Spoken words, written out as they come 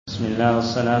بسم الله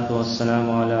والصلاة والسلام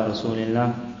على رسول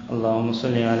الله. اللهم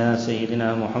صل على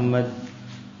سيدنا محمد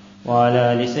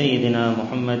وعلى آل سيدنا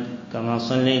محمد كما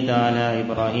صليت على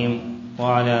إبراهيم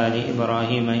وعلى آل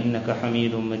إبراهيم إنك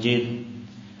حميد مجيد.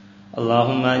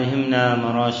 اللهم ألهمنا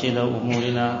مراشد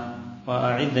أمورنا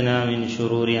وأعذنا من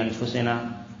شرور أنفسنا.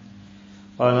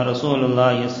 قال رسول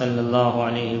الله صلى الله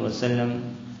عليه وسلم: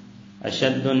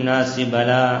 أشد الناس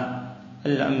بلاء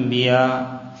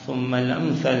الأنبياء ثم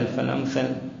الأمثل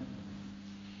فالأمثل.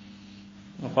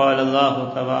 وقال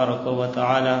الله تبارك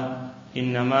وتعالى: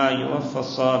 إنما يوفى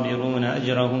الصابرون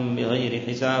أجرهم بغير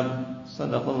حساب.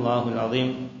 صدق الله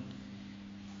العظيم.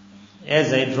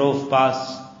 As I drove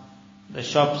past the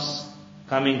shops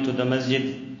coming to the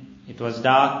masjid, it was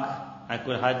dark, I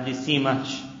could hardly see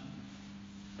much.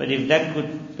 But if that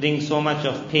could bring so much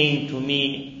of pain to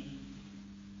me,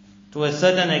 to a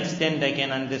certain extent I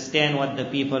can understand what the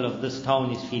people of this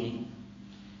town is feeling.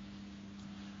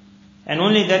 And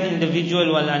only that individual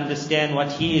will understand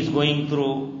what he is going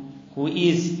through, who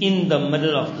is in the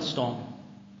middle of the storm.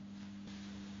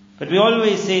 But we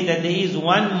always say that there is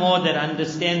one more that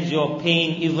understands your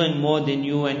pain even more than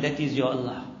you, and that is your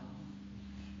Allah.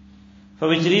 For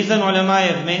which reason ulama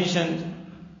have mentioned,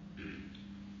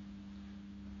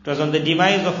 it was on the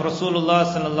demise of Rasulullah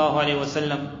sallallahu alaihi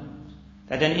wasallam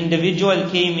that an individual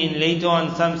came in. Later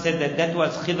on some said that that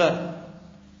was Khidr.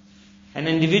 An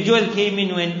individual came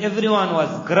in when everyone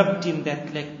was gripped in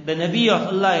that, like the Nabi of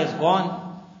Allah is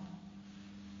gone.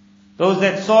 Those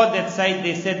that saw that sight,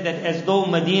 they said that as though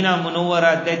Medina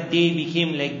Munawwara that day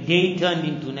became like day turned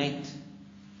into night.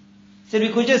 So we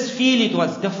could just feel it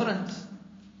was different.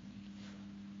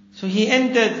 So he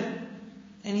entered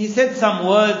and he said some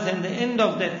words, and the end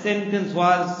of that sentence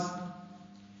was,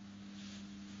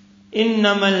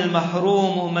 إِنَّمَا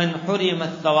الْمَحْرُومُ مَنْ حُرِمَ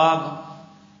الثَّوَابِ.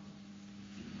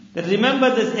 That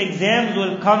remember, this exams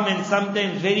will come, and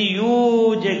sometimes very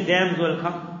huge exams will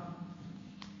come.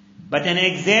 But an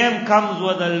exam comes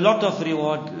with a lot of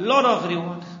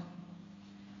reward.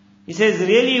 He says,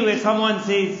 really, where someone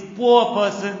says, poor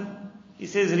person, he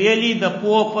says, really the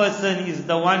poor person is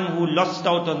the one who lost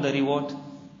out on the reward.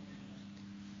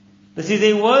 This is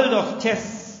a world of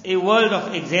tests, a world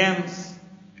of exams.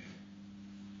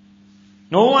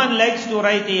 No one likes to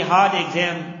write a hard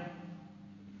exam.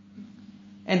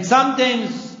 And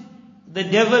sometimes the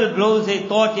devil blows a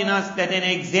thought in us that an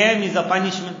exam is a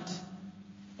punishment.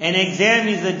 An exam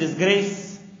is a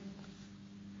disgrace.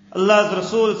 Allah's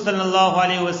Rasul sallallahu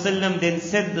alayhi wasallam then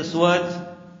said this word.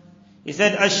 He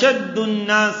said, أَشَدُّ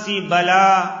النَّاسِ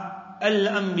بَلَاءَ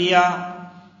الْأَنْبِيَاءِ.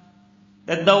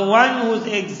 That the one whose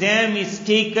exam is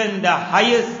taken the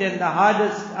highest and the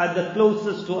hardest are the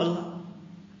closest to Allah.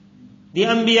 The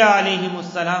Anbiya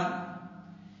alayhimus salam.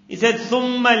 He said,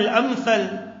 ثُمَّ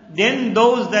الْأَمْثَلِ. Then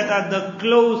those that are the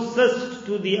closest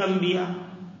to the Anbiya.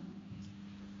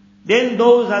 Then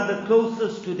those are the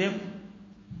closest to them.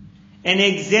 An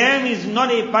exam is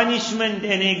not a punishment.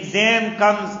 An exam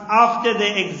comes after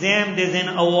the exam. There's an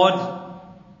award.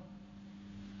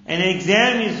 An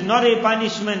exam is not a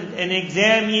punishment. An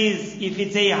exam is, if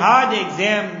it's a hard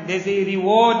exam, there's a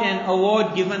reward and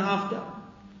award given after.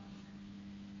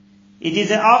 It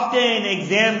is after an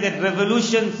exam that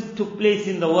revolutions took place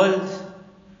in the world.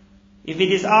 If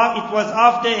it was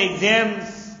after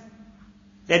exams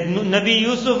that Nabi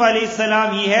Yusuf alayhi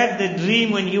salam, he had the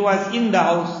dream when he was in the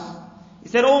house. He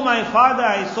said, "Oh my father,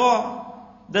 I saw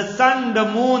the sun, the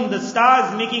moon, the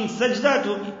stars making sajda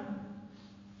to me."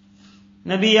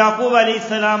 Nabi Yaqub alayhi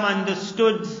salam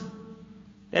understood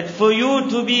that for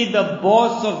you to be the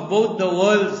boss of both the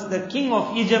worlds, the king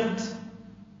of Egypt,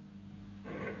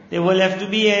 there will have to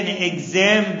be an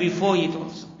exam before it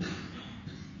also.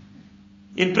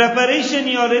 In preparation,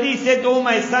 he already said, "Oh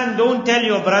my son, don't tell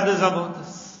your brothers about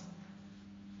this."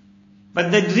 But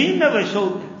the dream never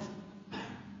showed that.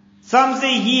 Some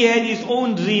say he had his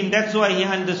own dream, that's why he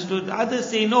understood. Others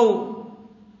say no.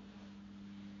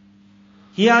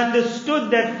 He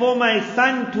understood that for my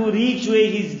son to reach where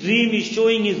his dream is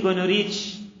showing he's going to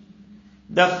reach,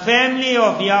 the family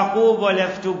of Yaqub will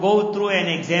have to go through an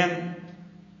exam.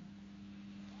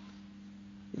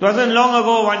 It wasn't long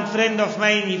ago, one friend of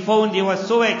mine, he phoned, he was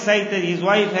so excited, his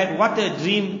wife had, what a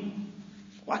dream.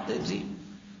 What a dream.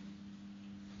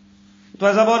 It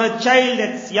was about a child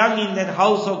that's young in that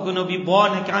house or going to be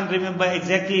born, I can't remember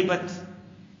exactly, but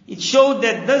it showed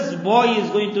that this boy is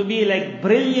going to be like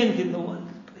brilliant in the world.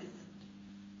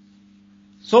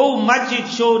 So much it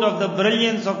showed of the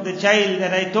brilliance of the child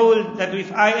that I told that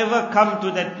if I ever come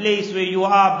to that place where you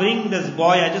are, bring this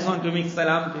boy, I just want to make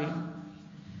salam to him.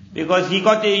 Because he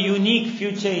got a unique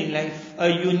future in life, a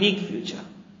unique future.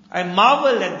 I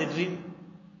marveled at the dream.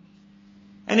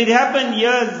 And it happened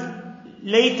years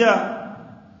later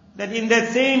that in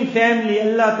that same family,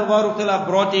 Allah Ta'ala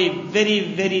brought a very,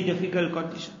 very difficult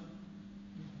condition.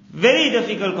 Very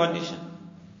difficult condition.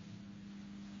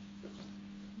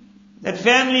 That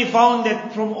family found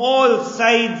that from all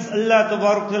sides, Allah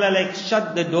Ta'ala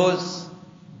shut the doors.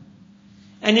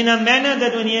 And in a manner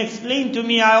that when he explained to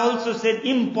me, I also said,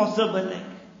 impossible.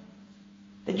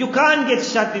 That you can't get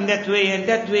shut in that way and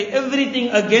that way. Everything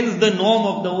against the norm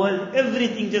of the world.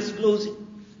 Everything just closing.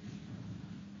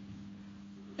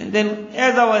 And then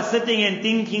as I was sitting and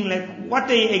thinking what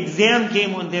a exam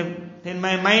came on them, then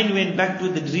my mind went back to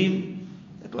the dream.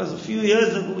 That was a few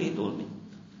years ago, he told me.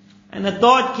 And a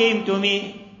thought came to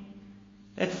me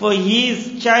that for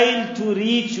his child to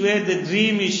reach where the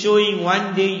dream is showing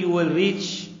one day you will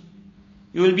reach,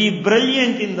 you will be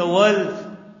brilliant in the world.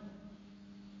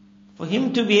 For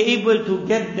him to be able to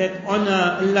get that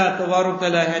honor, Allah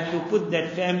Ta'ala had to put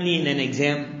that family in an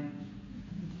exam.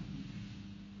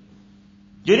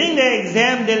 During the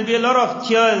exam, there will be a lot of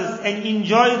tears, and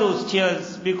enjoy those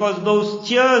tears, because those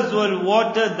tears will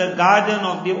water the garden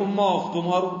of the Ummah of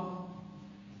tomorrow.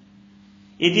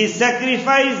 It is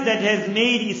sacrifice that has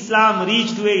made Islam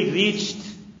reach where it reached.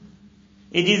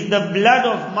 It is the blood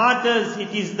of martyrs,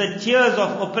 it is the tears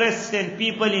of oppressed and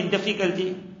people in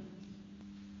difficulty.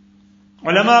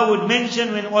 Ulama would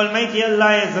mention when Almighty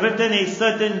Allah has written a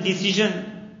certain decision,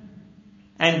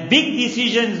 and big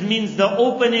decisions means the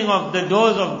opening of the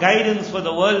doors of guidance for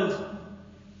the world.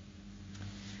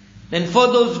 Then for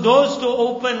those doors to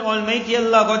open, Almighty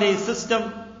Allah got a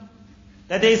system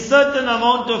that a certain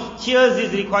amount of tears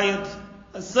is required,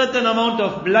 a certain amount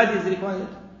of blood is required.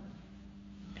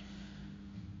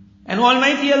 And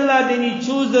Almighty Allah then He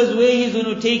chooses where He's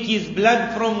going to take His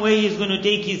blood from, where He's going to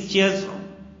take His tears from.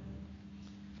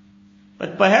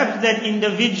 But perhaps that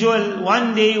individual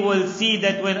one day will see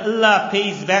that when Allah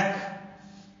pays back,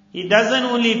 He doesn't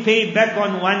only pay back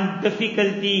on one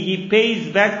difficulty, He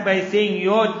pays back by saying,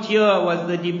 your tear was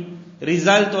the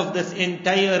result of this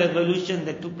entire revolution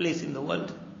that took place in the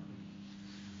world.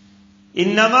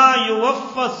 إِنَّمَا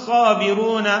يُوَفَّ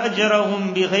الصَّابِرُونَ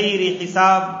أَجْرَهُمْ بِغَيْرِ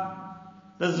حِسَابٍ.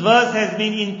 This verse has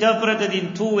been interpreted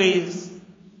in two ways.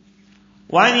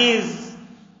 One is,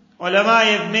 ulama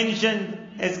have mentioned,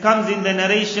 as comes in the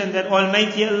narration, that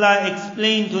Almighty Allah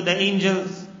explained to the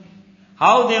angels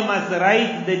how they must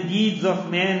write the deeds of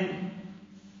man.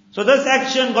 So this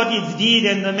action got its deed,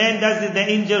 and the man does it, the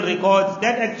angel records.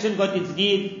 That action got its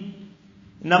deed.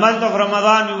 In the month of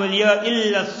Ramadan, we will hear,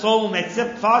 illa sawm,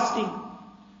 except fasting.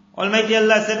 Almighty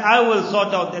Allah said, I will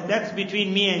sort out that. That's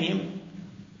between me and him.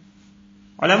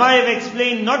 Ulama have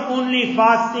explained not only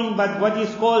fasting, but what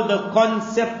is called the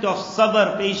concept of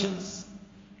sabr, patience.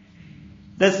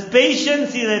 This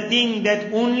patience is a thing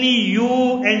that only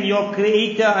you and your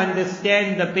Creator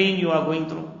understand the pain you are going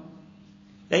through.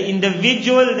 The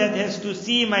individual that has to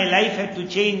see my life had to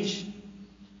change.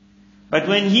 But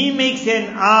when he makes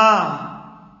an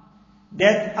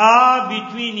that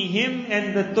between him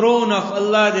and the throne of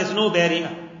Allah, there's no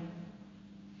barrier.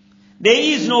 There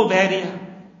is no barrier.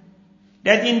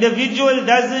 That individual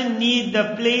doesn't need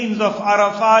the plains of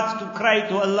Arafat to cry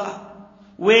to Allah.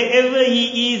 Wherever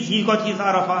he is, he got his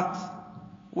Arafat.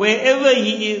 Wherever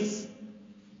he is.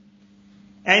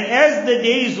 And as the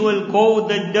days will go,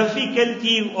 the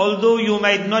difficulty, although you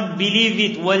might not believe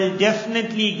it, will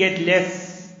definitely get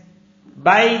less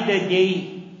by the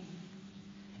day.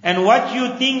 And what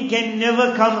you think can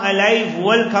never come alive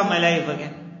will come alive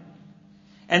again.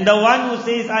 And the one who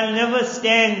says, I'll never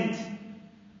stand,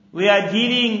 we are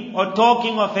dealing or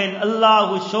talking of an Allah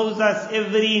who shows us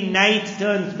every night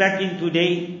turns back into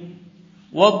day.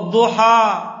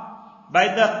 وَالضُّحَى, by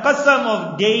the qasam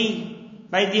of day,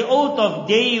 by the oath of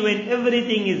day when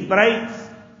everything is bright.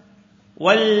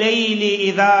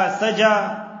 وَاللَّيْلِ إِذَا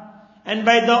سَجَى, and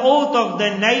by the oath of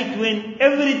the night when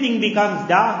everything becomes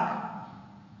dark.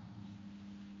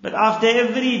 But after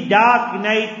every dark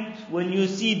night, when you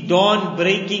see dawn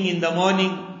breaking in the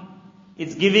morning,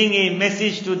 it's giving a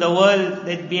message to the world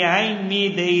that behind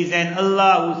me there is an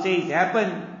Allah who says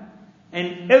happen,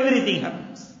 and everything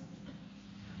happens.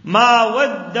 مَا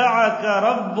وَدَّعَكَ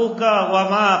رَبُّكَ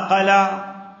وَمَا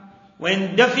قَلَى.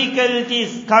 When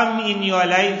difficulties come in your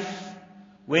life,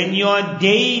 when your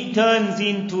day turns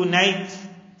into night,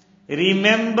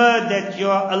 remember that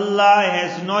your Allah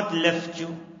has not left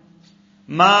you.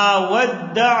 مَا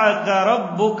وَدَّعَكَ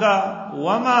رَبُّكَ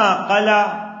وَمَا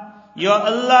قَلَى. Your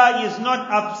Allah is not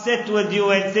upset with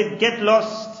you and said, get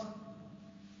lost.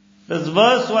 This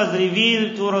verse was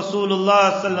revealed to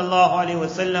Rasulullah sallallahu alaihi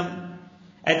wasallam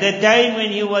at a time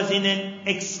when he was in an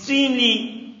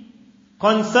extremely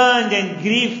concerned and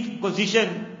grieved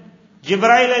position.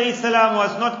 Jibreel alayhi salam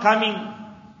was not coming.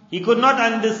 He could not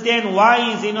understand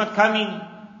why is he not coming.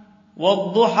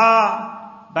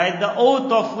 وَالضُّحَى, by the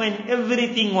oath of when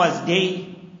everything was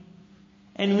day.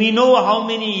 And we know how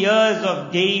many years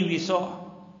of day we saw.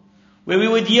 Where we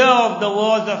would hear of the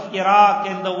wars of Iraq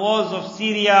and the wars of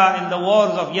Syria and the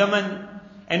wars of Yemen.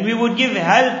 And we would give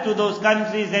help to those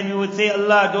countries and we would say,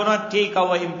 Allah, do not take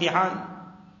our imtihan.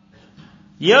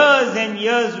 Years and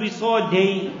years we saw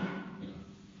day.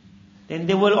 Then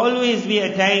there will always be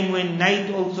a time when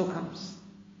night also comes.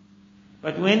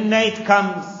 But when night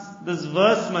comes, this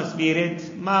verse must be read.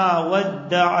 مَا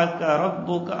وَدَّعَكَ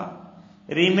رَبُّكَ.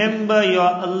 Remember your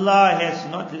Allah has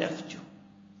not left you.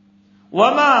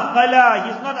 وَمَا قَلَى.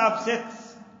 He's not upset.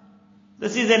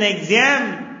 This is an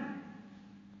exam.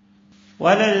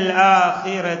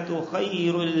 وَلَلْآخِرَةُ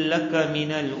خَيْرٌ لَكَ مِنَ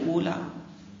الْأُولَى.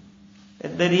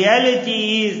 The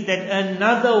reality is that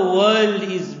another world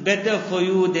is better for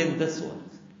you than this world.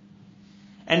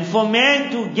 And for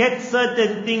man to get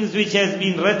certain things which has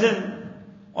been written,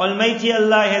 Almighty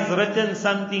Allah has written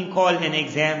something called an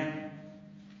exam.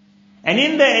 And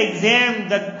in the exam,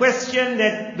 the question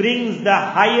that brings the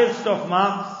highest of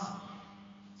marks,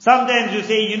 sometimes you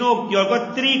say, you've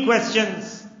got 3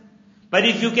 questions. But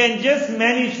if you can just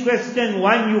manage question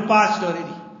 1, you passed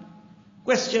already.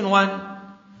 Question 1.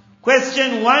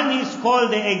 Question 1 is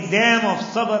called the exam of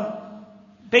sabr,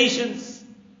 patience.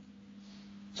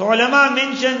 So ulama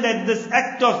mentioned that this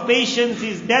act of patience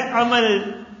is that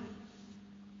amal.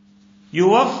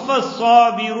 يُوَفَّ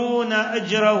الصَّابِرُونَ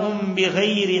أَجْرَهُمْ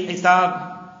بِغَيْرِ حِسَابٍ.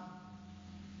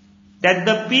 That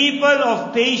the people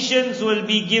of patience will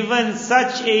be given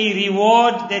such a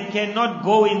reward that cannot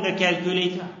go in the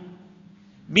calculator.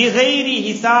 بِغَيْرِ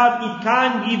حِسَابٍ, it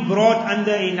can't be brought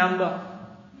under a number.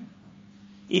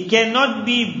 It cannot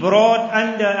be brought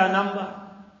under a number.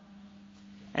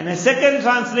 And a second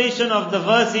translation of the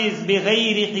verse is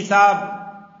بِغَيْرِ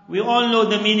حِسَابٍ. We all know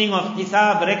the meaning of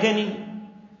hisab, reckoning,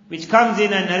 which comes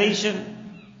in a narration.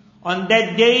 On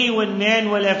that day when man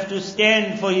will have to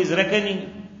stand for his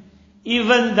reckoning,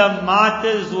 even the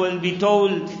martyrs will be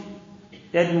told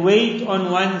that wait on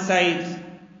one side.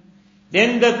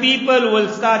 Then the people will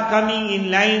start coming in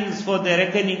lines for the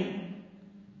reckoning.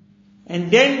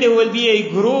 And then there will be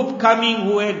a group coming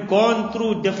who had gone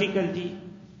through difficulty.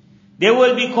 They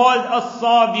will be called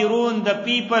as-sabirun, the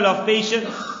people of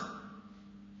patience.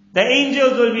 The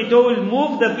angels will be told,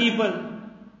 move the people.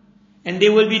 And they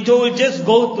will be told, just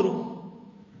go through.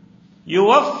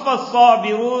 يُوَفَّ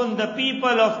الصَّابِرُونَ, the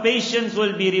people of patience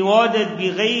will be rewarded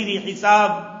بِغَيْرِ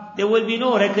حِسَابٍ. There will be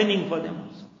no reckoning for them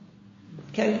also.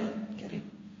 Carry on.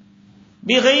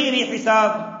 بِغَيْرِ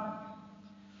حِسَابٍ.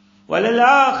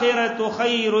 وَلَلْآخِرَةُ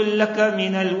خَيْرٌ لَكَ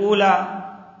مِنَ الْأُولَى.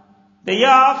 The year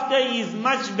after is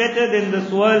much better than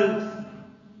this world.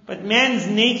 But man's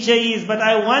nature is, but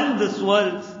I want this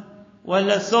world.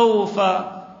 وَلَسَوْفَ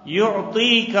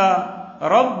يُعْطِيكَ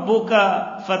رَبُّكَ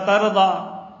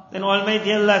فَتَرْضَى. Then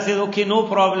Almighty Allah says, okay, no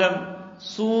problem.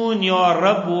 Soon your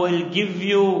Rabb will give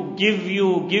you.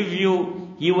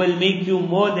 He will make you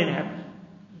more than happy.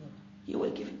 He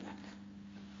will give it back.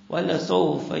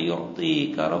 وَلَسَوْفَ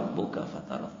يُعْطِيكَ رَبُّكَ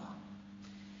فَتَرْضَى.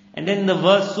 And then the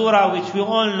verse surah which we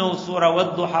all know, Surah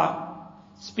Wad-Duha,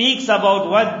 speaks about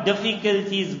what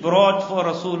difficulties brought for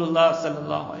Rasulullah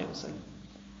sallallahu alaihi wasallam.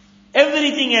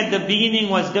 Everything at the beginning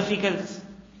was difficult.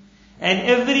 And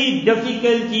every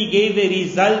difficulty gave a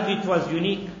result which was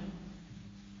unique.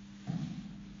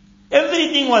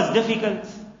 Everything was difficult.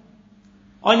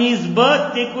 On his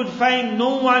birth, they could find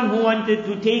no one who wanted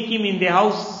to take him in their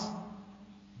house.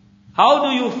 How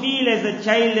do you feel as a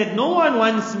child that no one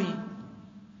wants me?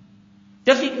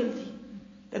 Difficulty.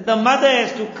 That the mother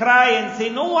has to cry and say,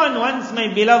 no one wants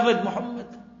my beloved Muhammad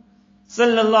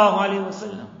sallallahu alaihi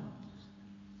wasallam.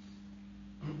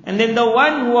 And then the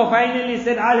one who finally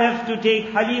said, I'll have to take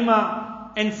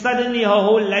Halima, and suddenly her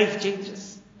whole life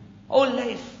changes. Whole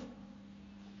life.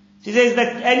 She says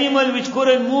that animal which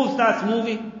couldn't move starts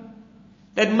moving.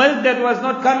 That milk that was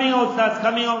not coming out starts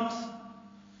coming out.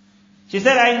 She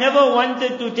said, I never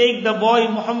wanted to take the boy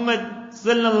Muhammad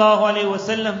sallallahu alaihi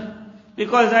wasallam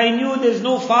because I knew there's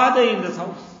no father in this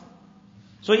house.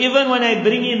 So even when I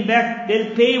bring him back,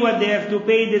 they'll pay what they have to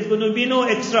pay. There's going to be no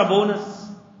extra bonus.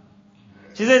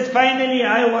 She says, finally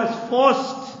I was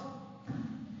forced.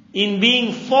 In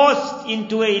being forced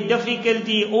into a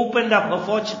difficulty, opened up her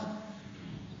fortune.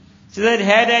 She said,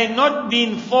 had I not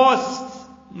been forced,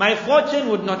 my fortune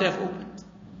would not have opened.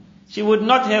 She would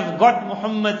not have got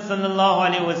Muhammad sallallahu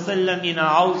alaihi wasallam in her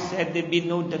house had there been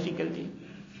no difficulty.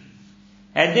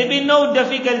 Had there been no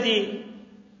difficulty,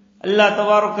 Allah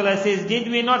Tabarakala says, did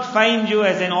we not find you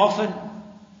as an orphan?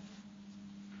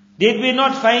 Did we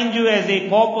not find you as a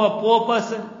pauper, poor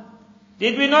person?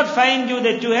 Did we not find you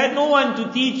that you had no one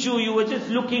to teach you? You were just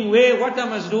looking what I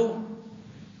must do.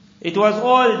 It was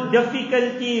all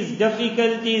difficulties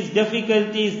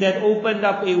that opened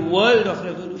up a world of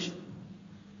revolution.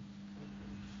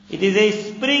 It is a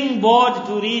springboard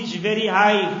to reach very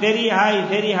high, very high,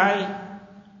 very high.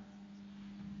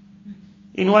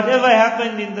 In whatever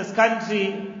happened in this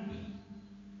country,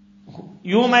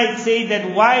 you might say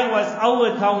that why was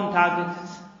our town targeted?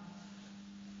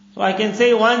 So I can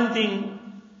say one thing,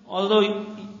 although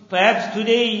perhaps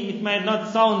today it might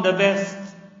not sound the best.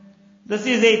 This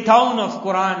is a town of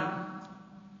Quran.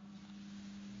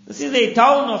 This is a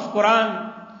town of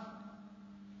Quran.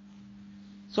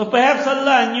 So perhaps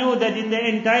Allah knew that in the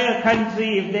entire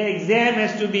country, if the exam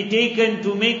has to be taken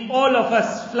to make all of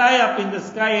us fly up in the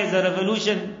sky as a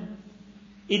revolution,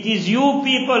 it is you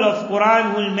people of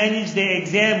Quran who will manage the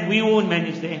exam, we won't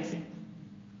manage the exam.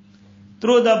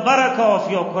 Through the barakah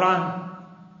of your Quran.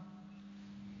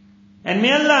 And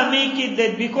may Allah make it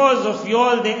that because of you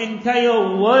all, the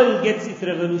entire world gets its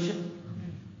revolution.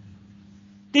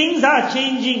 Things are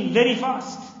changing very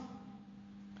fast.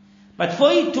 But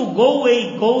for it to go where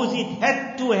it goes, it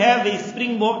had to have a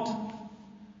springboard.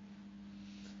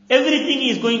 Everything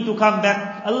is going to come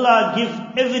back. Allah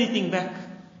give everything back.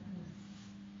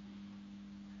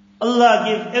 Allah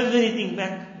give everything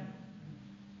back.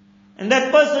 And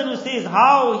that person who says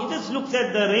how, he just looks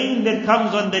at the rain that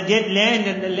comes on the dead land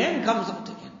and the land comes out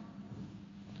again.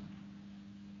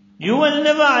 You will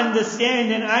never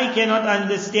understand, and I cannot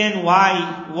understand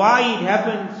why it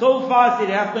happened. So fast it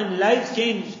happened, lives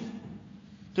changed.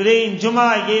 Today in Jummah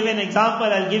I gave an example,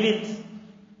 I'll give it.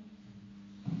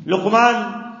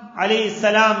 Luqman alayhi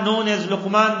salam, known as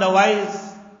Luqman the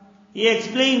wise, he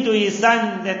explained to his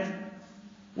son that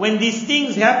when these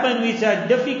things happen which are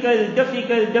difficult,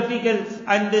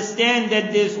 understand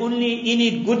that there's only in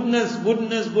it goodness.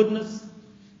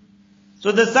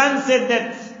 So the son said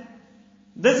that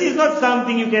this is not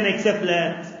something you can accept,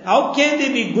 lad. How can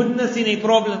there be goodness in a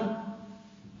problem?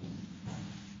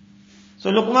 So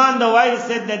Luqman the wise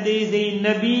said that there is a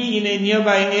Nabi in a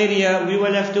nearby area, we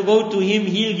will have to go to him,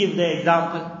 he'll give the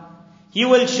example. He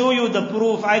will show you the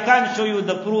proof. I can't show you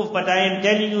the proof, but I am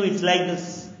telling you it's like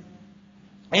this.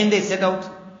 And they set out.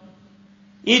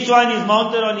 Each one is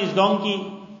mounted on his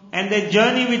donkey, and the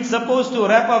journey which is supposed to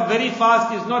wrap up very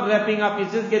fast is not wrapping up,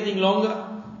 it's just getting longer.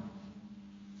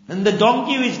 And the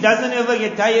donkey which doesn't ever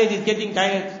get tired is getting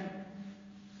tired.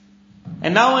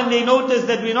 And now when they notice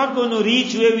that we're not going to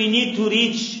reach where we need to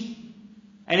reach,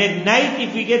 and at night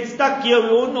if we get stuck here, we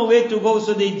won't know where to go,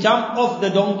 so they jump off the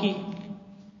donkey.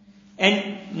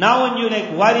 And now when you're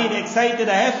like worried, excited,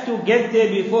 I have to get there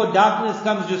before darkness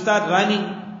comes, you start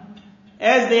running.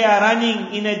 As they are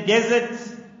running in a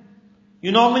desert,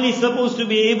 you're normally supposed to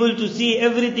be able to see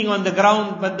everything on the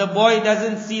ground, but the boy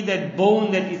doesn't see that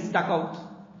bone that is stuck out.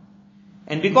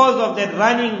 And because of that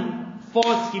running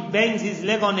force, he bangs his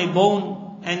leg on a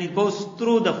bone and it goes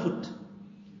through the foot.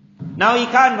 Now he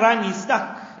can't run, he's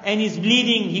stuck and he's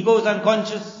bleeding, he goes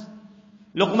unconscious.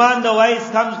 Luqman the wise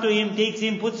comes to him, takes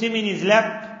him, puts him in his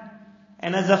lap,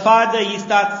 and as a father he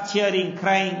starts cheering,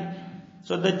 crying.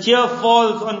 So the tear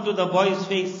falls onto the boy's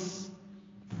face.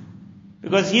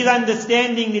 Because he's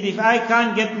understanding that if I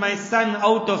can't get my son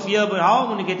out of here, but how am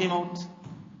I going to get him out?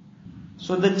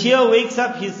 So the tear wakes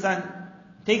up his son,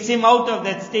 takes him out of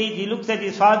that state. He looks at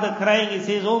his father crying. He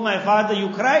says, "Oh my father, you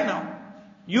cry now.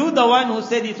 You the one who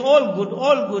said it's all good,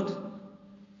 all good."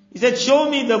 He said,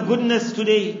 "Show me the goodness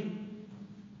today.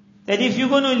 That if you're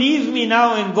going to leave me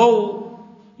now and go,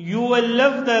 you will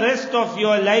live the rest of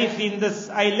your life in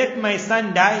this. I let my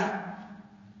son die.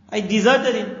 I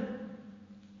deserted him."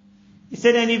 He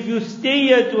said, "And if you stay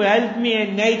here to help me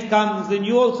and night comes, then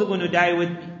you're also going to die with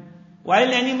me.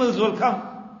 Wild animals will come."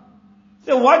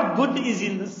 So what good is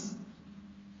in this?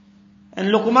 And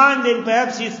Luqman then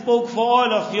perhaps he spoke for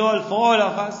all of you all, for all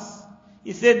of us.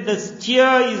 He said, this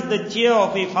tear is the tear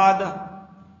of a father.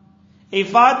 A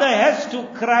father has to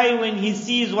cry when he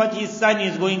sees what his son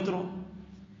is going through.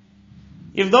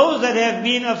 If those that have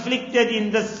been afflicted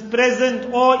in this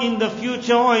present or in the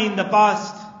future or in the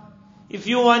past, if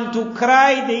you want to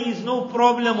cry, there is no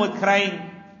problem with crying.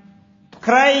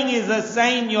 Crying is a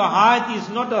sign your heart is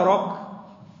not a rock.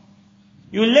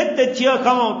 You let the tear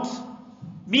come out.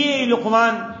 Be a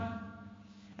Luqman.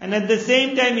 And at the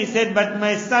same time he said, "But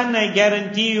my son, I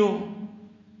guarantee you,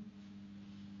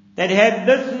 that had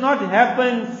this not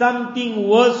happened, something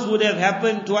worse would have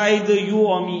happened to either you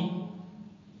or me.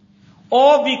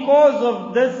 or because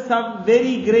of this some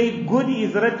very great good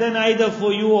is written either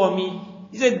for you or me.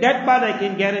 He said, that part I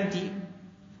can guarantee.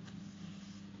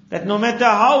 That no matter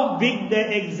how big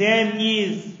the exam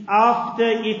is, after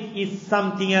it is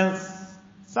something else.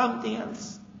 Something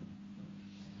else.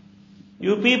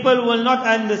 You people will not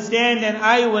understand and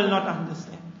I will not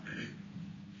understand.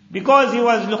 Because he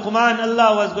was Luqman,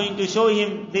 Allah was going to show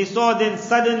him. They saw then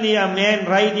suddenly a man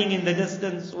riding in the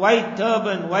distance, white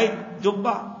turban, white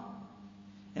jubba.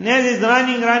 And as he's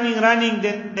running,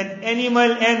 then that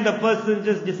animal and the person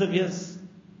just disappears.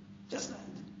 Just like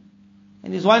that.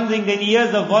 And he's wondering, then he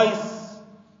hears a voice.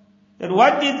 That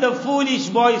what did the foolish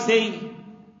boy say?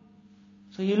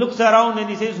 So he looks around and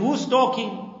he says, who's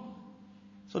talking?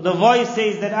 So the voice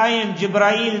says that I am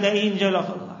Jibreel, the angel of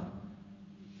Allah.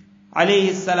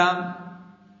 Alayhi salam.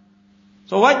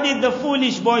 So what did the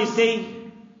foolish boy say?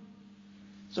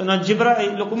 So now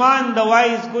Luqman the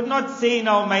wise could not say,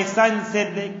 now my son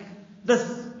said like this,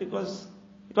 because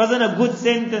it wasn't a good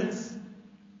sentence.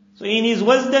 So in his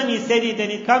wisdom he said it, and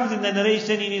it comes in the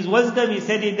narration, in his wisdom he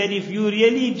said it, that if you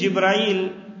really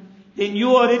Jibreel, then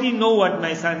you already know what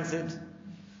my son said.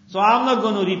 So I'm not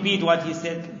going to repeat what he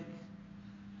said.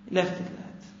 He left it like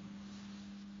that.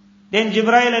 Then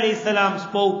Jibreel alayhi salam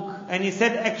spoke, and he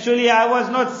said, actually I was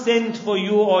not sent for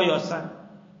you or your son.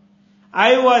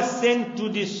 I was sent to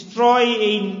destroy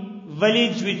a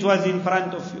village which was in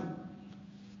front of you.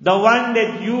 The one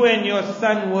that you and your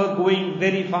son were going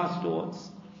very fast towards.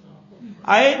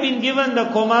 I had been given the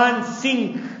command,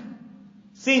 sink.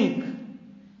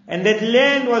 And that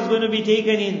land was going to be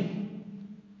taken in.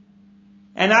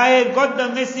 And I had got the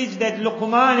message that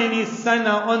Luqman and his son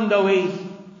are on the way.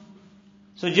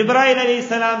 So Jibreel alayhi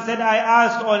salam said, I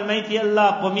asked Almighty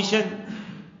Allah permission.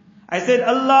 I said,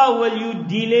 Allah, will you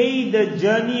delay the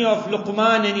journey of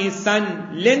Luqman and his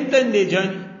son, lengthen their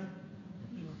journey?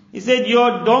 He said,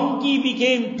 your donkey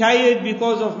became tired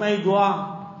because of my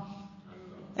dua.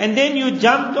 And then you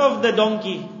jumped off the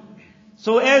donkey.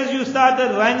 So as you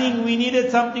started running, we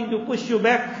needed something to push you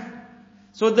back.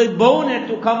 So the bone had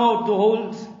to come out to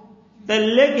hold. The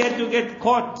leg had to get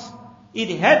caught.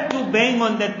 It had to bang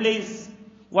on that place.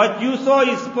 What you saw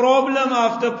is problem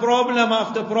after problem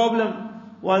after problem.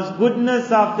 Was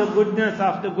goodness after goodness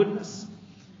after goodness.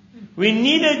 We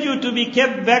needed you to be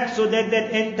kept back so that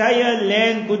that entire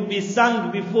land could be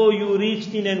sunk before you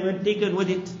reached in and were taken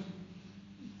with it.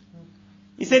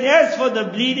 He said, as for the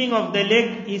bleeding of the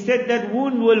leg, he said that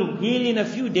wound will heal in a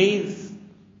few days.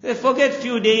 He said, forget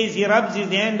few days, he rubs his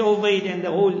hand over it and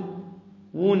the whole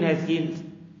wound has healed.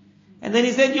 And then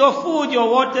he said, your food, your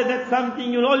water, that's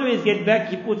something you'll always get back.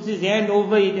 He puts his hand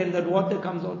over it and that water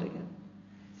comes out again.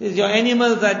 He says, your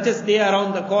animals are just there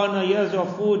around the corner. Here's your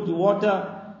food,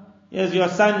 water. Here's your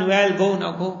son. Well, go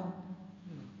now, go.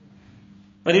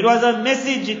 But it was a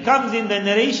message. It comes in the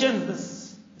narrations.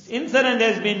 This incident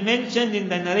has been mentioned in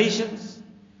the narrations.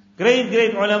 Great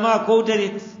ulama quoted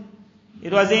it.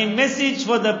 It was a message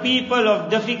for the people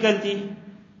of difficulty.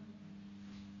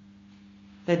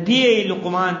 That dear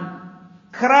Luqman,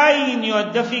 cry in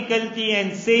your difficulty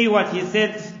and say what he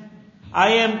said. I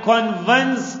am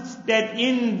convinced that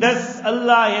in this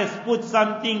Allah has put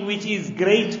something which is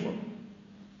grateful.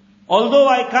 Although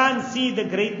I can't see the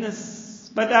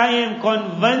greatness, but I am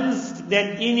convinced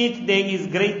that in it there is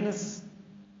greatness.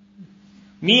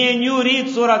 Me and you read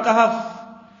Surah Kahf.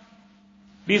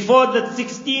 Before the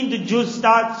 16th juz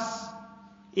starts,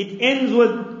 it ends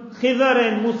with Khidr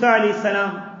and Musa alayhi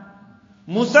salam.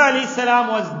 Musa alayhi salam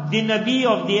was the Nabi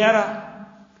of the era.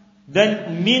 The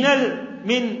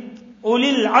min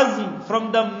Ulil Azm,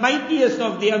 from the mightiest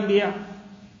of the Anbiya.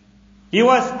 He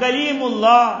was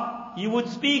Kalimullah. He would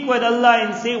speak with Allah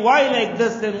and say, why like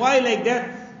this and why like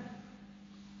that?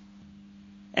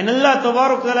 And Allah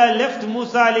Tabarak Ta'ala left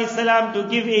Musa alayhi salam to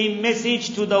give a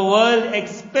message to the world,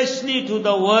 especially to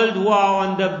the world who are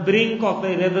on the brink of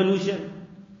a revolution.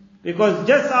 Because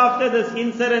just after this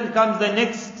incident comes the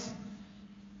next.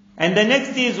 And the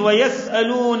next is,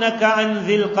 وَيَسْأَلُونَكَ عَنْ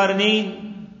ذِي الْقَرْنَيْنِ.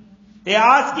 They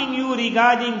are asking you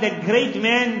regarding the great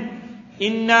man.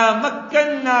 Inna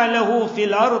makkanna lahu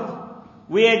fil ard.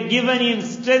 We had given him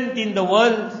strength in the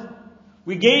world.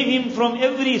 We gave him from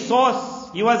every source.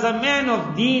 He was a man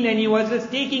of deen and he was just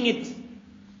taking it.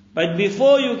 But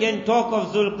before you can talk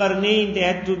of Zulqarnain,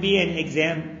 there had to be an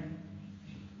exam.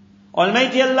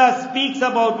 Almighty Allah speaks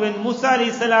about when Musa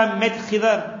alayhi salam met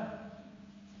Khidr.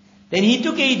 Then he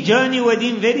took a journey with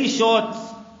him, very short.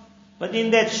 But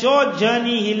in that short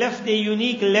journey, he left a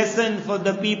unique lesson for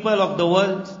the people of the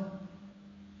world.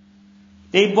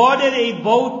 They boarded a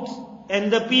boat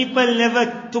and the people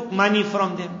never took money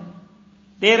from them.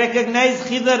 They recognize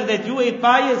Khidr that you a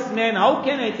pious man, how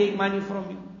can I take money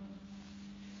from you?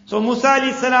 So Musa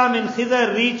alayhi salam and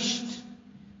Khidr reached,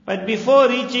 but before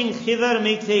reaching, Khidr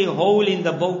makes a hole in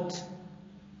the boat.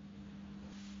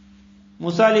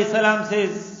 Musa alayhi salam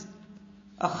says,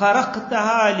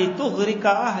 أَخَرَقْتَهَا لِتُغْرِكَ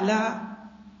أَهْلَهَا,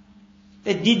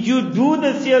 that did you do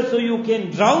this here so you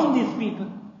can drown these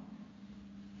people?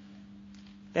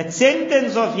 That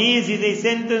sentence of his is a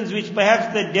sentence which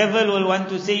perhaps the devil will want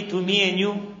to say to me and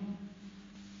you.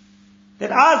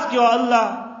 That ask your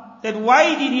Allah, that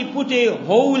why did he put a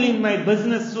hole in my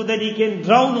business so that he can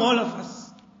drown all of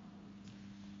us?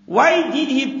 Why did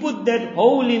he put that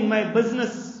hole in my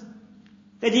business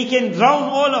that he can drown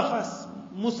all of us?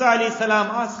 Musa alayhi salam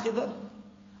asked Khidr,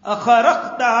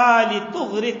 أَخَرَقْتَهَا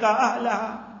لِتُغْرِكَ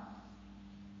أَهْلَهَا,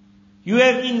 you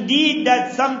have indeed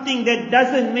done something that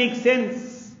doesn't make sense.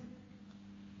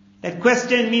 That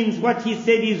question means what he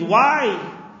said is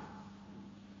why?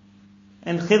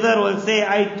 And Khidr will say,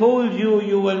 I told you,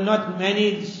 you will not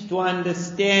manage to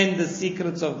understand the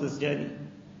secrets of this journey.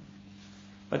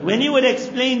 But when he would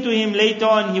explain to him later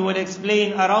on, he would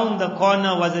explain around the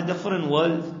corner was a different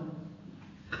world,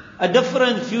 a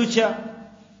different future.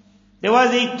 There was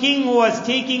a king who was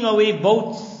taking away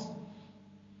boats.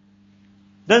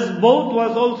 This boat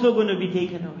was also going to be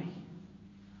taken away.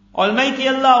 Almighty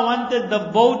Allah wanted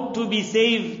the boat to be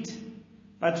saved,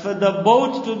 but for the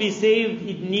boat to be saved,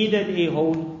 it needed a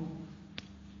hole.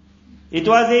 It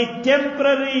was a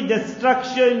temporary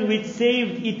destruction which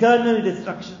saved eternal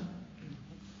destruction.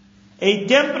 A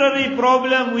temporary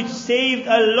problem which saved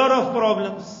a lot of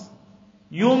problems.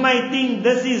 You might think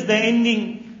this is the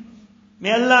ending.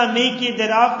 May Allah make it that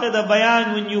after the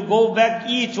bayan, when you go back,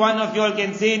 each one of you all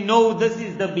can say, no, this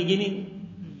is the beginning.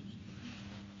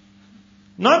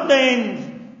 Not the end.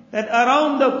 That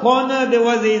around the corner there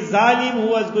was a zalim who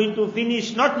was going to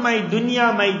finish, not my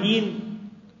dunya, my deen.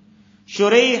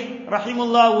 Shuraih,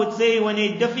 rahimullah, would say, when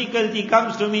a difficulty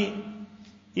comes to me,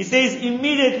 he says,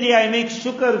 immediately I make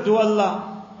shukr to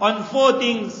Allah on 4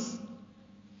 things.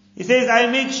 He says, I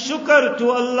make shukr to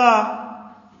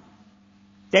Allah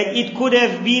that it could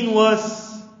have been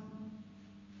worse.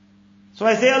 So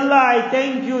I say, Allah, I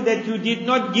thank you that you did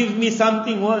not give me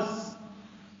something worse.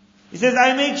 He says,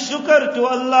 I make shukr to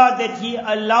Allah that He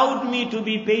allowed me to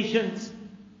be patient.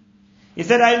 He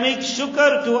said, I make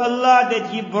shukr to Allah that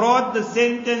He brought the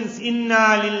sentence,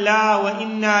 Inna lillah wa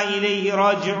inna ilayhi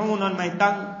raji'un on my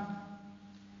tongue.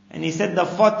 And he said, the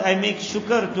 4th, I make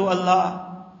shukr to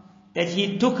Allah that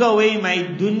He took away my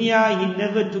dunya, He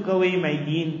never took away my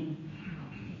deen.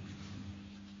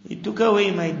 He took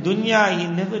away my dunya, He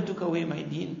never took away my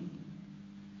deen.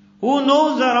 Who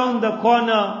knows around the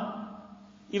corner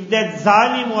if that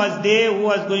zalim was there who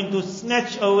was going to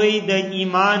snatch away the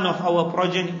iman of our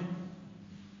progeny.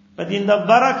 But in the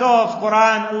barakah of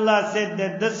Quran, Allah said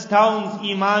that this town's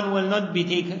iman will not be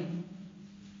taken.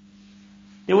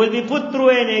 They will be put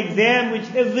through an exam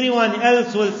which everyone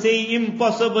else will say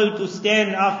impossible to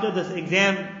stand after this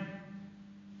exam.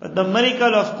 But the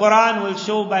miracle of Quran will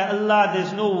show by Allah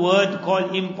there's no word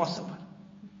called impossible.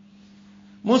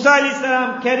 Musa alayhi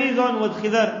salam carries on with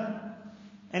Khidr.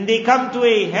 And they come to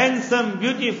a handsome,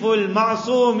 beautiful,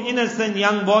 ma'soom, innocent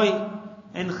young boy.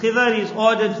 And Khidr is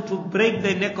ordered to break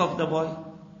the neck of the boy.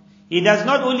 He does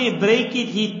not only break it,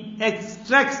 he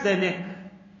extracts the neck.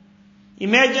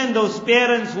 Imagine those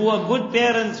parents who are good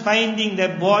parents finding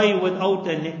their boy without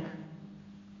a neck.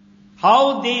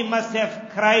 How they must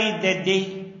have cried that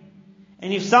day.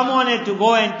 And if someone had to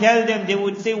go and tell them, they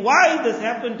would say, why this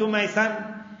happened to my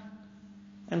son?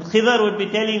 And Khidr would be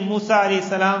telling Musa alayhi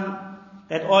salam,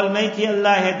 that Almighty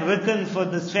Allah had written for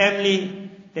this family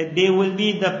that they will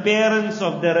be the parents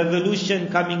of the revolution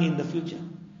coming in the future.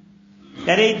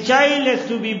 That a child has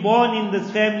to be born in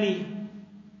this family.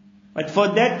 But for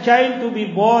that child to be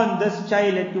born, this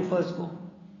child had to first go.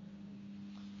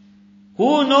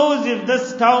 Who knows if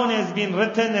this town has been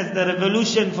written as the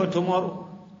revolution for tomorrow.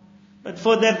 But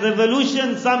for that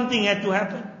revolution, something had to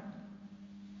happen.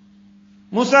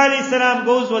 Musa alayhi salam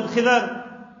goes with Khidr.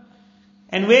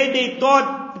 And where they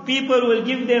thought the people will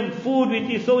give them food which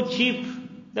is so cheap,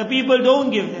 the people don't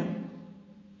give them.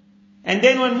 And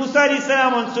then when Musa alayhi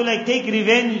salam wants to take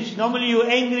revenge, normally you're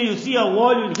angry, you see a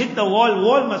wall, you hit the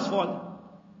wall must fall.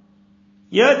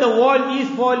 Here the wall is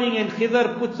falling and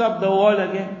Khidr puts up the wall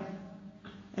again.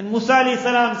 And Musa alayhi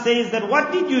salam says that,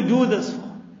 what did you do this for?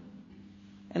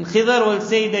 And Khidr will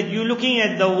say that you're looking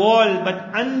at the wall,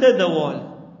 but under the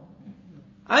wall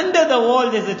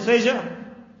there's a treasure.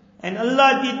 And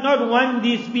Allah did not want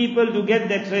these people to get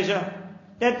that treasure.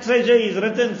 That treasure is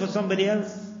written for somebody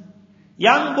else.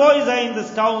 Young boys are in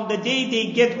this town. The day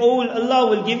they get old, Allah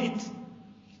will give it.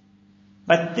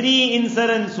 But 3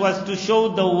 incidents was to show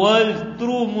the world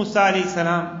through Musa alayhi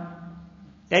salam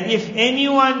that if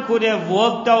anyone could have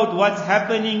worked out what's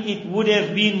happening, it would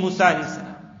have been Musa alayhi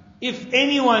salam. If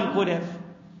anyone could have.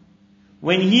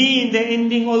 When he in the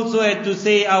ending also had to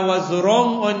say, I was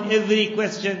wrong on every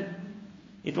question,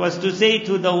 it was to say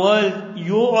to the world,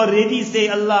 you already say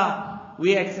Allah,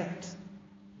 we accept.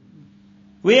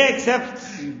 We accept.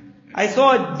 I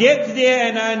saw death there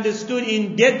and I understood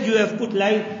in death you have put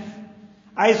life.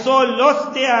 I saw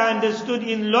loss there, I understood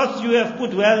in loss you have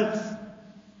put wealth.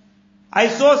 I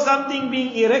saw something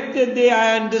being erected there,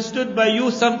 I understood by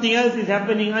you something else is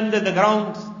happening under the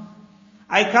ground.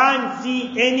 I can't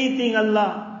see anything,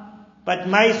 Allah. But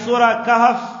my Surah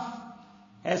Kahf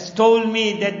has told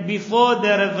me that before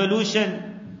the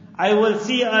revolution, I will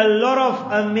see a lot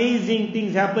of amazing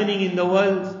things happening in the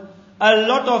world. A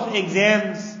lot of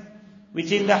exams,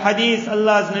 which in the hadith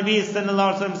Allah's Nabi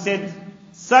sallallahu alaihi wasallam said,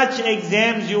 such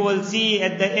exams you will see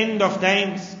at the end of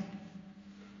times,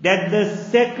 that the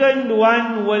second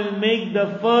one will make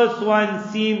the first one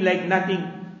seem like nothing.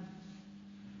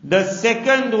 The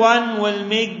second one will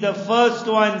make the first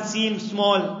one seem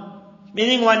small.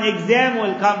 Meaning one exam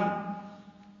will come.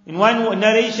 In one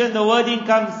narration the wording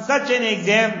comes, such an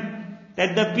exam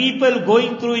that the people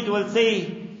going through it will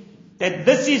say that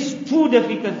this is too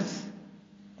difficult.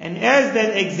 And as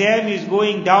that exam is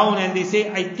going down and they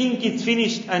say, I think it's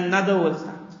finished, another will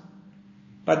start.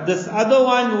 But this other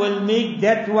one will make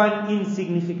that one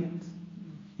insignificant.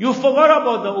 You forgot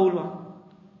about the old one.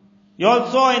 You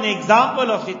all saw an example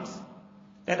of it.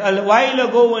 That a while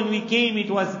ago when we came,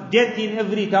 it was death in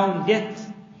every town,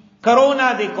 death.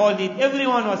 Corona they called it,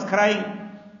 everyone was crying.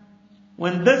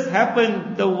 When this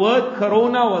happened, the word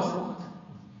Corona was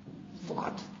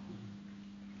forgot.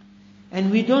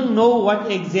 And we don't know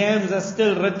what exams are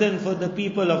still written for the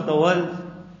people of the world.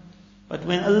 But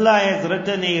when Allah has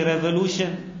written a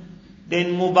revolution,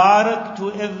 then Mubarak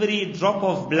to every drop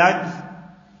of blood,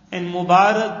 and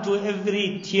Mubarak to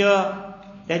every tear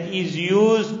that is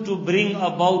used to bring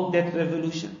about that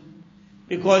revolution.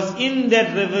 Because in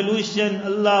that revolution,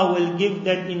 Allah will give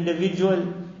that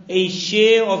individual a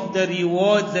share of the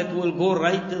rewards that will go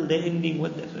right till the ending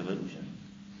with that revolution.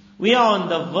 We are on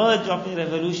the verge of a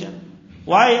revolution.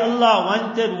 Why Allah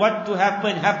wanted what to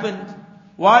happen, happened.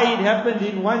 Why it happened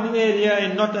in one area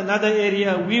and not another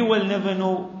area, we will never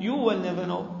know. You will never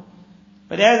know.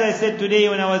 But as I said today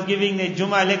when I was giving the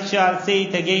Jummah lecture, I'll say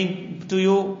it again to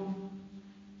you.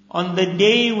 On the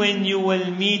day when you will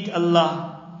meet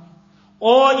Allah,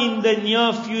 or in the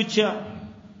near future,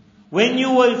 when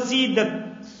you will see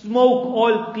the smoke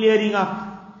all clearing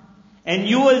up, and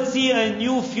you will see a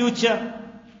new future,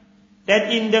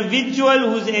 that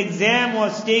individual whose exam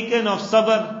was taken of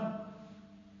sabr,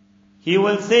 he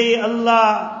will say,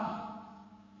 Allah,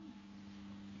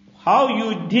 how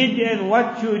you did and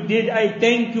what you did, I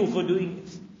thank you for doing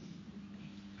it.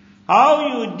 How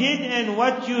you did and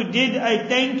what you did, I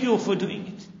thank you for doing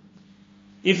it.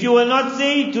 If you will not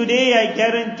say it today, I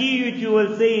guarantee you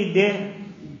will say it there.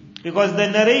 Because the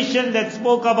narration that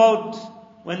spoke about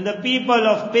when the people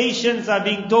of patience are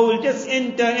being told, just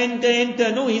enter, enter,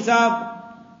 enter, no hisab.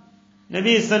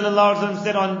 Nabi sallallahu alaihi wasallam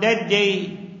said, on that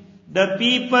day, the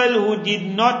people who did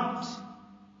not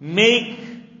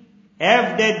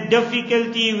have that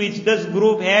difficulty which this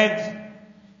group had,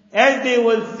 as they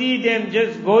will see them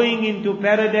just going into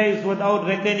paradise without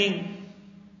reckoning,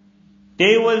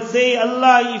 they will say,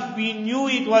 Allah, if we knew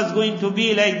it was going to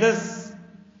be like this,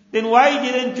 then why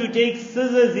didn't you take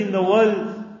scissors in the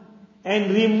world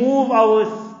and remove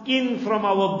our skin from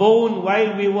our bone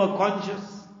while we were conscious?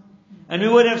 And we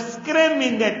would have screamed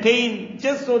in that pain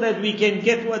just so that we can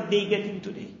get what they're getting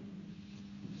today.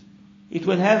 It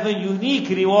will have a unique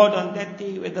reward on that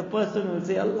day where the person will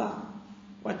say, Allah,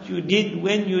 what you did,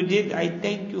 when you did, I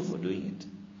thank you for doing it.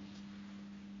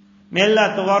 May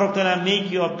Allah Ta'ala make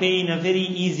your pain a very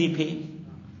easy pain.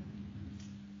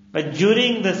 But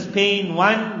during this pain,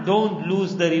 one, don't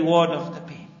lose the reward of the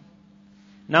pain.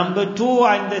 Number two,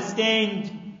 understand,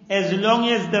 as long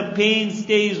as the pain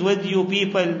stays with you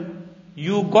people,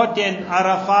 you got an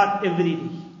Arafat every day.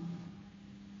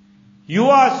 You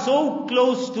are so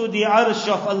close to the Arsh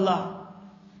of Allah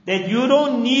that you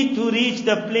don't need to reach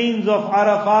the plains of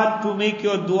Arafat to make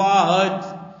your dua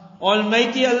heard.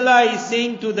 Almighty Allah is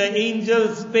saying to the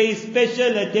angels, pay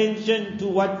special attention to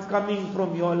what's coming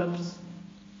from your lips.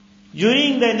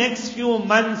 During the next few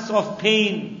months of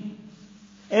pain,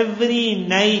 every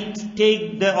night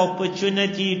take the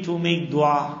opportunity to make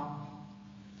dua.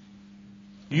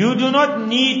 You do not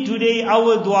need today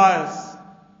our duas.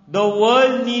 The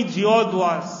world needs your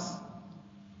du'as.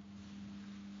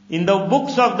 In the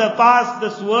books of the past,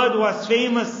 this word was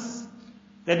famous,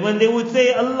 that when they would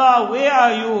say, Allah, where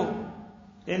are you?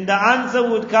 Then the answer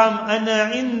would come,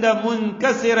 Ana inda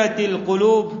munkasiratil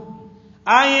qulub.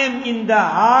 I am in the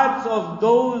hearts of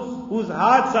those whose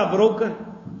hearts are broken.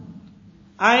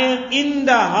 I am in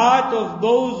the heart of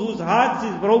those whose hearts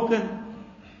is broken.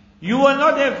 You will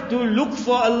not have to look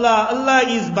for Allah. Allah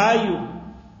is by you.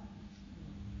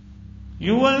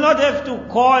 You will not have to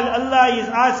call. Allah is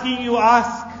asking you,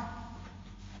 ask.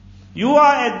 You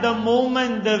are at the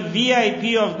moment the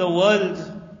VIP of the world.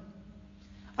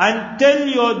 Until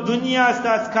your dunya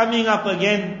starts coming up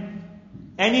again.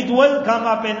 And it will come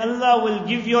up and Allah will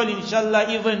give you all,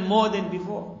 inshallah, even more than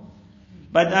before.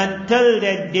 But until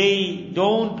that day,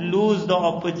 don't lose the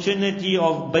opportunity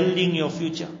of building your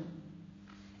future.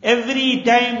 Every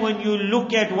time when you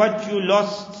look at what you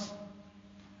lost,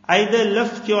 either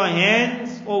lift your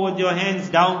hands or with your hands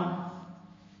down.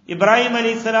 Ibrahim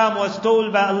alayhi salam was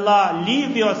told by Allah,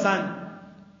 leave your son.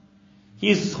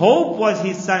 His hope was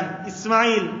his son,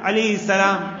 Ismail alayhi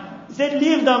salam. He said,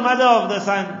 leave the mother of the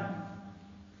son.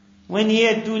 When he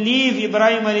had to leave,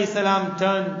 Ibrahim alayhi salam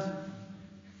turned.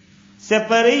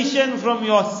 Separation from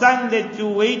your son that you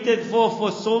waited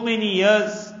for so many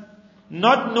years,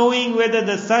 not knowing whether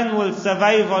the son will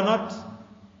survive or not.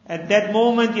 At that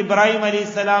moment, Ibrahim alayhi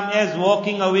salam, as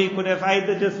walking away, could have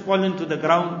either just fallen to the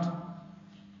ground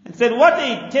and said, what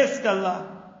a test, Allah.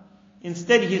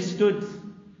 Instead he stood.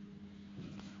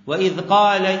 وَإِذْ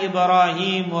قَالَ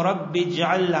إِبْرَاهِيمُ رَبِّ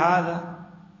اجْعَلْ هَذَا.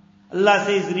 Allah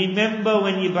says, remember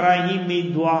when Ibrahim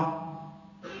made dua.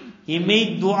 He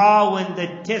made dua when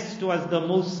the test was the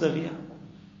most severe.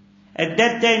 At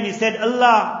that time he said,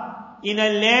 Allah, in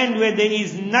a land where there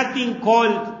is nothing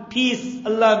called peace,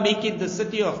 Allah, make it the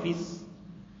city of peace.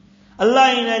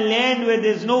 Allah, in a land where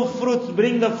there is no fruits,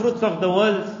 bring the fruits of the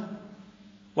world.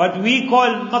 What we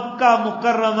call Makkah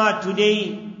Mukarramah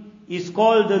today is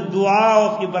called the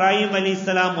dua of Ibrahim alayhi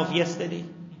salam of yesterday.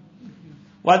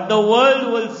 What the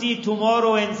world will see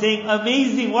tomorrow and saying,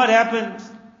 amazing, what happened?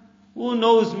 Who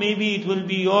knows, maybe it will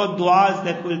be your du'as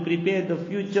that will prepare the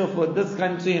future for this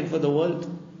country and for the world.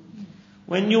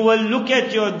 When you will look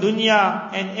at your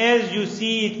dunya and as you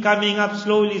see it coming up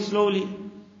slowly,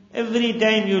 every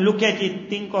time you look at it,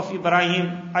 think of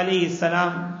Ibrahim alayhi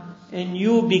salam and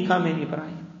you become an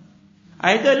Ibrahim.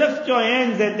 Either lift your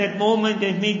hands at that moment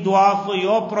and make dua for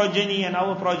your progeny and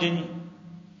our progeny.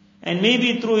 And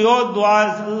maybe through your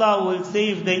du'as, Allah will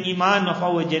save the iman of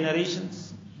our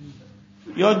generations.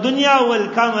 Your dunya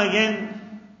will come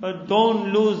again, but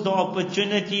don't lose the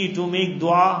opportunity to make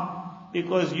dua,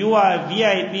 because you are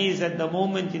VIPs at the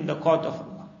moment in the court of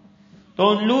Allah.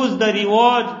 Don't lose the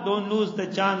reward, don't lose the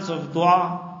chance of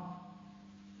dua.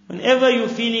 Whenever you're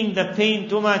feeling the pain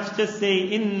too much, just say,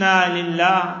 Inna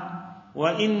lillah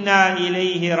wa inna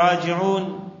ilayhi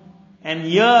raji'un. And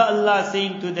hear Allah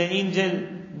saying to the angel,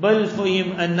 build for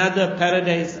him another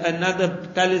paradise, another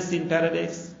palace in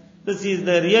paradise. This is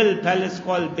the real palace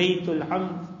called Baytul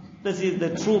Hamd. This is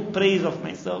the true praise of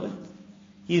my servant.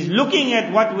 He's looking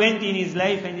at what went in his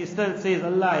life and he still says,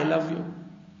 Allah, I love you.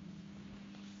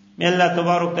 May Allah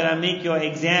Tabarak Ta'ala make your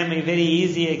exam a very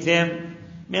easy exam.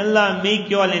 May Allah make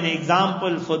you all an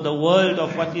example for the world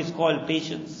of what is called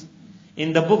patience.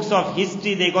 In the books of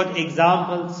history they got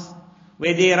examples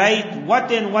where they write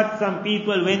what and what some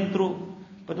people went through.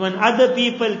 But when other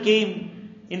people came,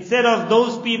 instead of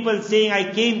those people saying,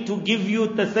 I came to give you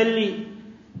tasalli,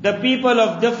 the people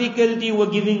of difficulty were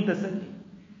giving tasalli.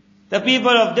 The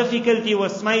people of difficulty were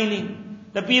smiling.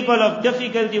 The people of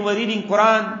difficulty were reading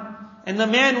Quran. And the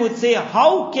man would say,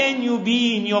 how can you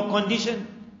be in your condition?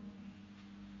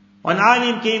 One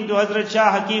alim came to Hazrat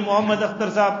Shah Hakim Muhammad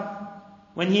Akhtar Sahab,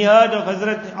 when he heard of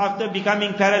Hazrat after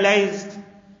becoming paralyzed,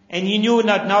 and he knew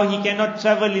that now he cannot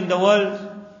travel in the world,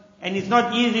 and it's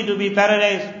not easy to be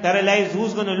paralyzed,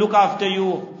 who's going to look after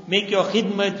you, make your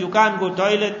khidmat, you can't go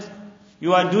toilet,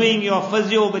 you are doing your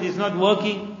physio but it's not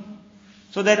working.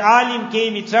 So that alim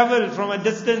came, he traveled from a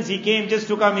distance, he came just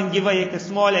to come and give a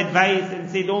small advice and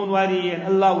say, don't worry and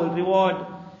Allah will reward,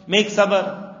 make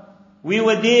sabr. We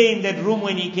were there in that room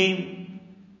when he came.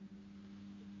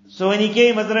 So when he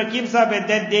came, Hazrat Hakim Sahab at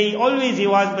that day, always he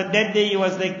was, but that day he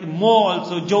was like more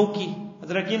also jokey.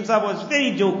 Hazrat Hakim Sahab was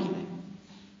very jokey.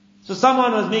 So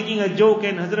someone was making a joke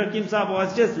and Hazrat Hakim Sahab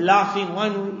was just laughing,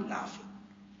 one way laughing.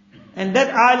 And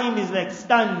that alim is like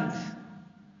stunned.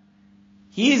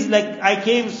 He's like, I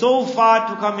came so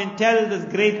far to come and tell this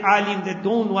great alim that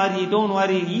don't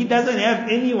worry. He doesn't have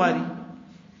any worry.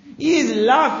 He is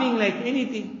laughing like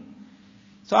anything.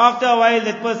 So after a while,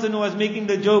 that person who was making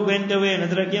the joke went away, and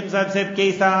Hazrat Hakim Sahib said,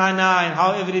 Kaisa ana, and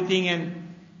how everything,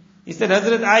 and he said,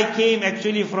 Hazrat, I came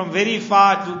actually from very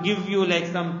far to give you like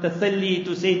some tasalli,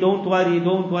 to say, don't worry,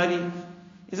 don't worry.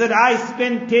 He said, I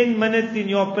spent 10 minutes in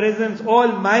your presence, all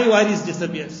my worries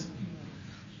disappears.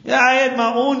 Yeah, I had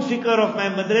my own fikr of my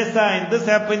madrasa and this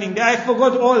happening, I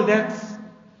forgot all that.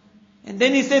 And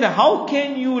then he said, how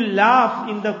can you laugh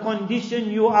in the condition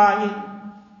you are in?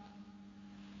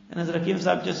 And Hazrat Hakim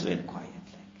Sahib just went quiet.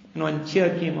 And one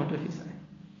tear came out of his eye.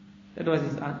 That was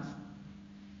his answer.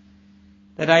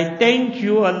 That I thank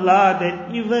you, Allah,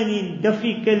 that even in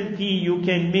difficulty you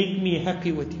can make me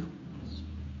happy with you.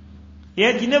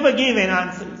 Yet he never gave an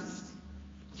answer.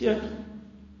 Tear.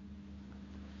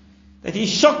 That he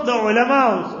shocked the ulama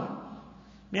also.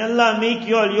 May Allah make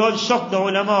you all shock the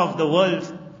ulama of the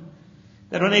world.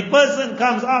 That when a person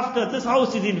comes after, this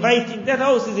house is inviting, that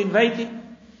house is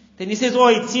inviting, then he says, oh,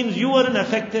 it seems you weren't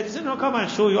affected. He said, no, come and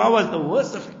show you, I was the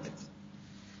worst affected.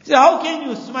 He said, how can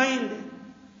you smile?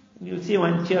 And you'll see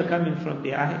one tear coming from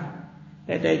the eye.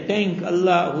 That I thank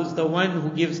Allah, who's the one who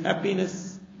gives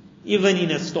happiness, even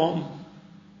in a storm.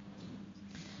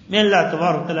 May Allah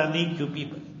Ta'ala make you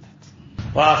people in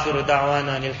that. وآخر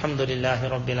دعوانا الحمد لله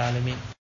رب العالمين.